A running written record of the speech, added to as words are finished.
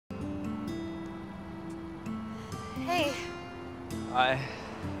Hey. Hi.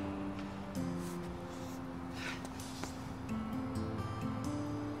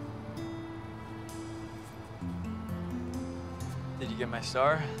 Did you get my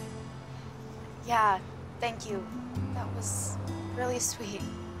star? Yeah, thank you. That was really sweet.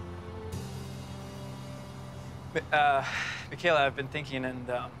 McKeyla, I've been thinking, and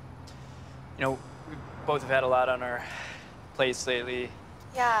you know, we both have had a lot on our plates lately.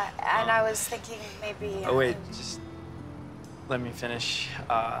 Yeah, and I was thinking maybe. Oh wait, just let me finish.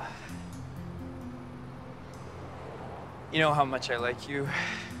 You know how much I like you,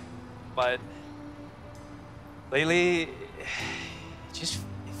 but lately, it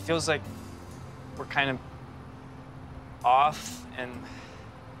feels like we're kind of off, and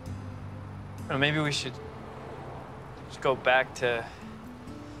you know, maybe we should just go back to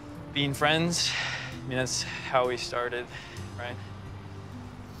being friends. I mean, that's how we started, right?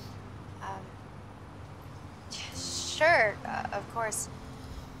 Sure, of course.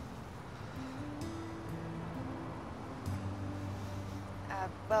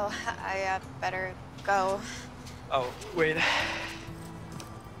 Well, I better go. Oh, wait.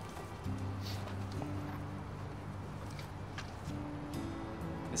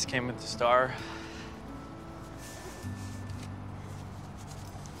 This came with the star.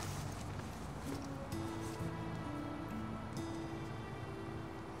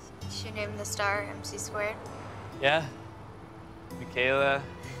 She named the star MC²? Yeah. McKeyla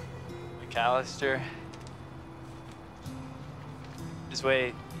McAlister. This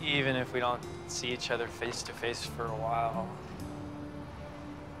way, even if we don't see each other face to face for a while,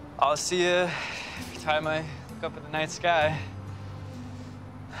 I'll see you every time I look up at the night sky.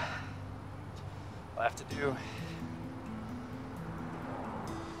 I'll have to do.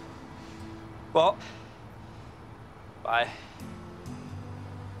 Well, bye.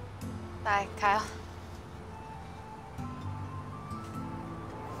 Bye, Kyle.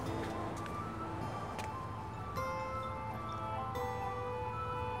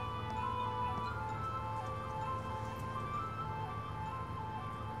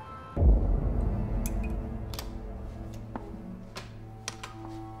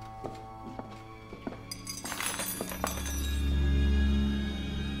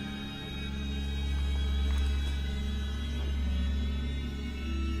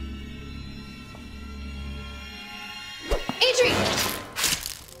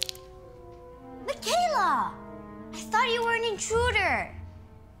 McKeyla! I thought you were an intruder.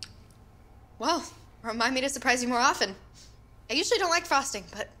 Well, remind me to surprise you more often. I usually don't like frosting,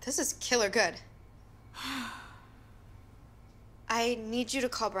 but this is killer good. I need you to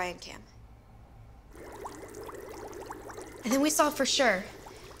call Brian Cam. And then we saw for sure,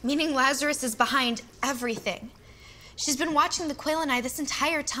 meaning Lazarus is behind everything. She's been watching the Quail and I this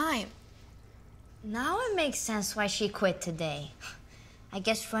entire time. Now it makes sense why she quit today. I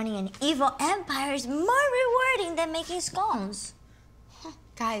guess running an evil empire is more rewarding than making scones.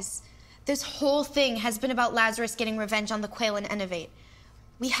 Guys, this whole thing has been about Lazarus getting revenge on the Quail and Innovate.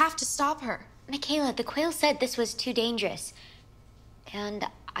 We have to stop her. McKeyla, the Quail said this was too dangerous. And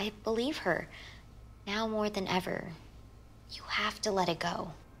I believe her. Now more than ever. You have to let it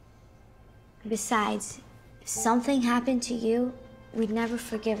go. Besides, if something happened to you, we'd never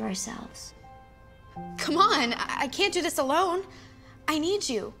forgive ourselves. Come on, I can't do this alone. I need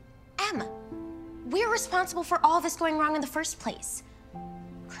you. Em, we're responsible for all this going wrong in the first place.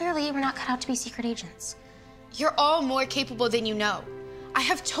 Clearly, we're not cut out to be secret agents. You're all more capable than you know. I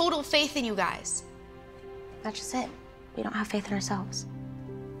have total faith in you guys. That's just it. We don't have faith in ourselves.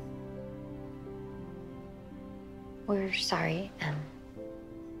 We're sorry, Em.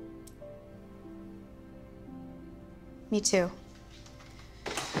 Me too.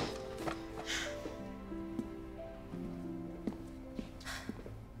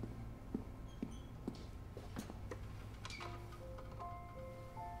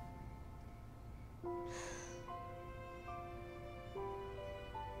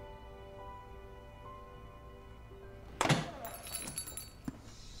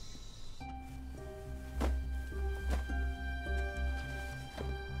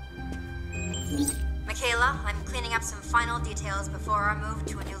 McKeyla, I'm cleaning up some final details before our move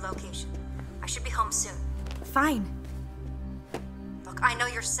to a new location. I should be home soon. Fine. Look, I know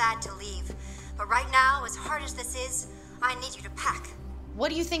you're sad to leave, but right now, as hard as this is, I need you to pack. What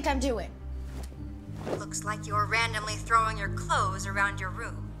do you think I'm doing? Looks like you're randomly throwing your clothes around your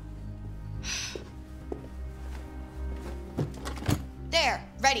room. There,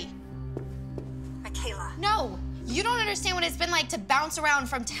 ready. McKeyla. No, you don't understand what it's been like to bounce around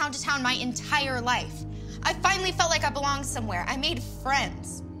from town to town my entire life. I finally felt like I belonged somewhere. I made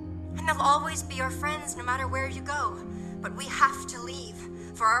friends. and they'll always be your friends no matter where you go. But we have to leave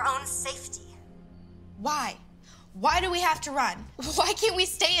for our own safety. Why? Why do we have to run? Why can't we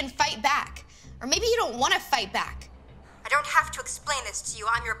stay and fight back? Or maybe you don't want to fight back. I don't have to explain this to you.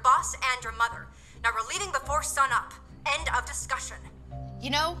 I'm your boss and your mother. Now we're leaving before sunup. End of discussion. You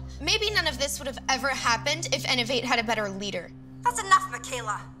know, maybe none of this would have ever happened if Innovate had a better leader. That's enough,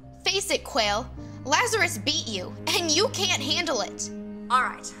 McKeyla. Face it, Quayle. Lazarus beat you, and you can't handle it. All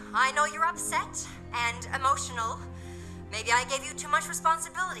right, I know you're upset and emotional. Maybe I gave you too much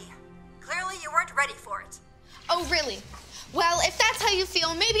responsibility. Clearly, you weren't ready for it. Oh, really? Well, if that's how you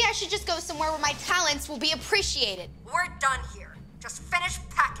feel, maybe I should just go somewhere where my talents will be appreciated. We're done here. Just finish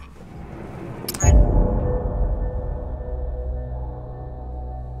packing.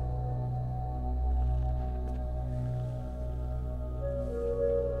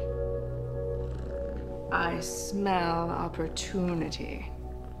 I smell opportunity.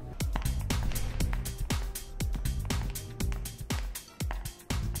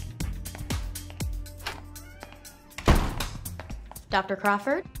 Dr.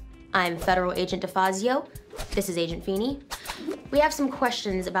 Crawford, I'm Federal Agent DeFazio. This is Agent Feeney. We have some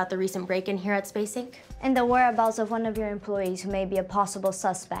questions about the recent break-in here at Space Inc. And the whereabouts of one of your employees who may be a possible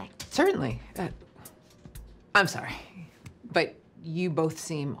suspect. Certainly. I'm sorry, but you both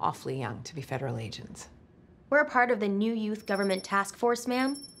seem awfully young to be federal agents. We're a part of the New Youth Government Task Force,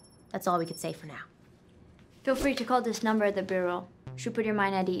 ma'am. That's all we could say for now. Feel free to call this number at the Bureau. Should put your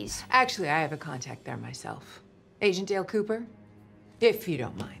mind at ease. Actually, I have a contact there myself. Agent Dale Cooper, if you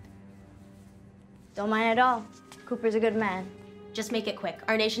don't mind. Don't mind at all. Cooper's a good man. Just make it quick.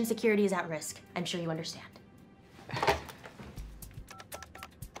 Our nation's security is at risk. I'm sure you understand.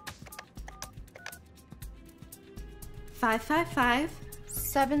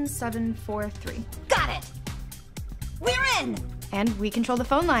 (555-7743). Got it! We're in! And we control the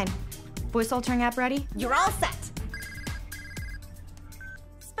phone line. Voice altering app ready? You're all set.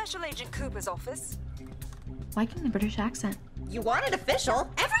 Special Agent Cooper's office. Liking the British accent. You want it official?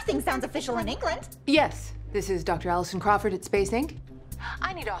 Everything sounds official in England. Yes, this is Dr. Allison Crawford at Space Inc.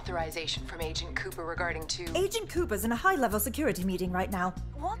 I need authorization from Agent Cooper regarding to... Agent Cooper's in a high-level security meeting right now.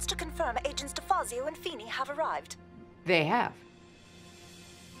 Wants to confirm Agents DeFazio and Feeney have arrived. They have.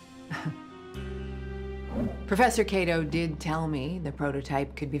 Professor Cato did tell me the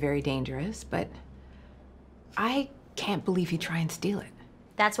prototype could be very dangerous, but I can't believe he'd try and steal it.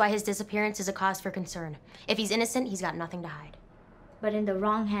 That's why his disappearance is a cause for concern. If he's innocent, he's got nothing to hide. But in the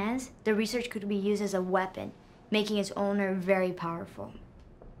wrong hands, the research could be used as a weapon, making its owner very powerful.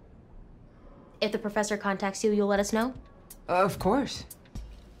 If the professor contacts you, you'll let us know? Of course.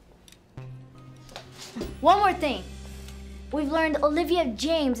 One more thing. We've learned Olivia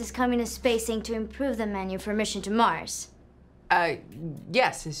James is coming to Space Inc. to improve the menu for mission to Mars.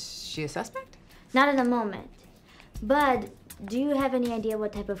 Yes. Is she a suspect? Not at the moment. But do you have any idea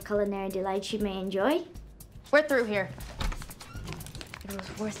what type of culinary delight she may enjoy? We're through here. It was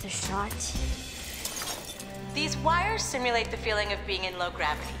worth a shot. These wires simulate the feeling of being in low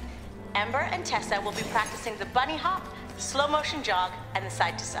gravity. Ember and Tessa will be practicing the bunny hop, the slow motion jog, and the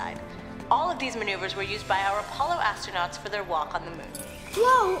side to side. All of these maneuvers were used by our Apollo astronauts for their walk on the moon.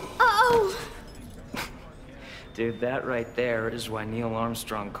 Whoa! Uh-oh! Dude, that right there is why Neil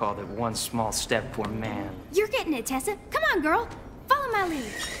Armstrong called it one small step for man. You're getting it, Tessa. Come on, girl. Follow my lead.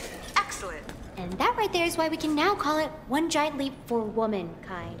 Excellent. And that right there is why we can now call it one giant leap for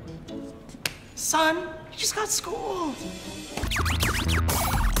womankind. Son, you just got schooled.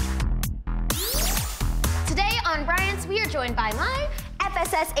 Today on Bryant's, we are joined by my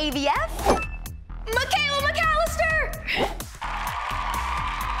FSS AVF, McKeyla McAlister!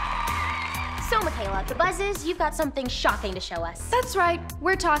 So, McKeyla, the buzz is you've got something shocking to show us. That's right.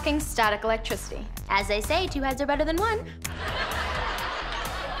 We're talking static electricity. As they say, two heads are better than one.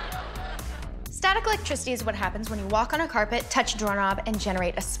 Static electricity is what happens when you walk on a carpet, touch a doorknob, and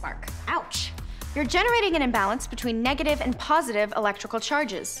generate a spark. Ouch. You're generating an imbalance between negative and positive electrical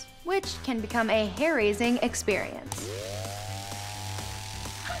charges, which can become a hair-raising experience.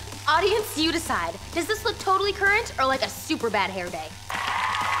 Audience, you decide. Does this look totally current or like a super bad hair day?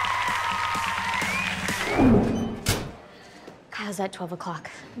 Kyle's at 12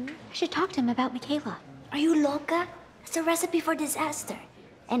 o'clock. I should talk to him about McKeyla. Are you loca? It's a recipe for disaster.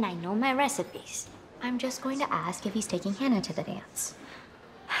 And I know my recipes. I'm just going to ask if he's taking Hannah to the dance.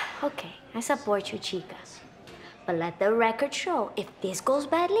 Okay, I support you, chica. But let the record show, if this goes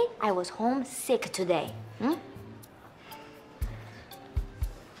badly, I was homesick today.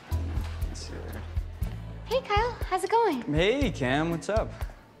 Hey, Kyle, how's it going? Hey, Cam, what's up?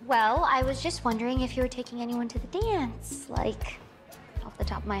 Well, I was just wondering if you were taking anyone to the dance, like off the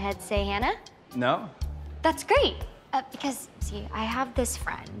top of my head say Hannah. No? That's great. Because, see, I have this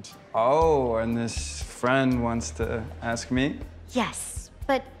friend. Oh, and this friend wants to ask me? Yes,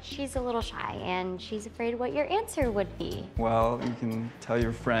 but she's a little shy, and she's afraid what your answer would be. Well, you can tell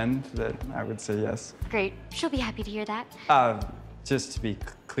your friend that I would say yes. Great. She'll be happy to hear that. Just to be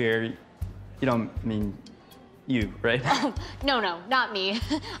clear, you don't mean you, right? Oh, no, not me.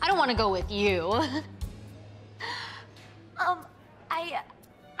 I don't want to go with you.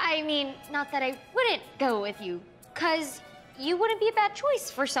 I mean, not that I wouldn't go with you, because you wouldn't be a bad choice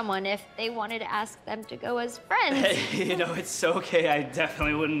for someone if they wanted to ask them to go as friends. Hey, you know, it's okay. I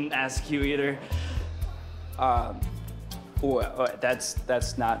definitely wouldn't ask you either. Well,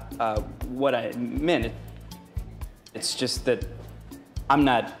 that's not what I meant. It's just that I'm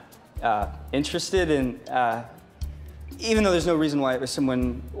not interested in, even though there's no reason why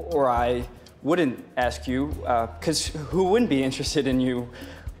someone or I wouldn't ask you, because who wouldn't be interested in you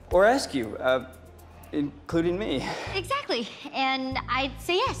or ask you, including me? Exactly, and I'd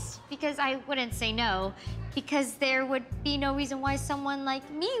say yes, because I wouldn't say no, because there would be no reason why someone like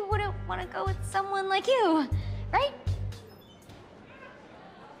me wouldn't want to go with someone like you, right?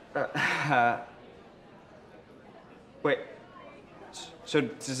 Wait, so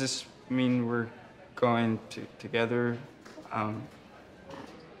does this mean we're going together?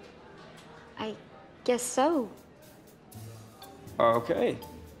 I guess so. Okay.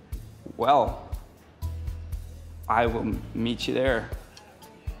 Well, I will meet you there.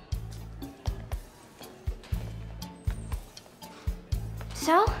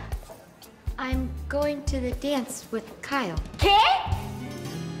 So, I'm going to the dance with Kyle. K?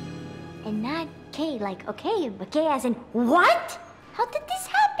 And not K like okay, but K as in what? How did this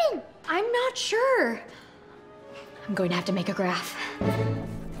happen? I'm not sure. I'm going to have to make a graph.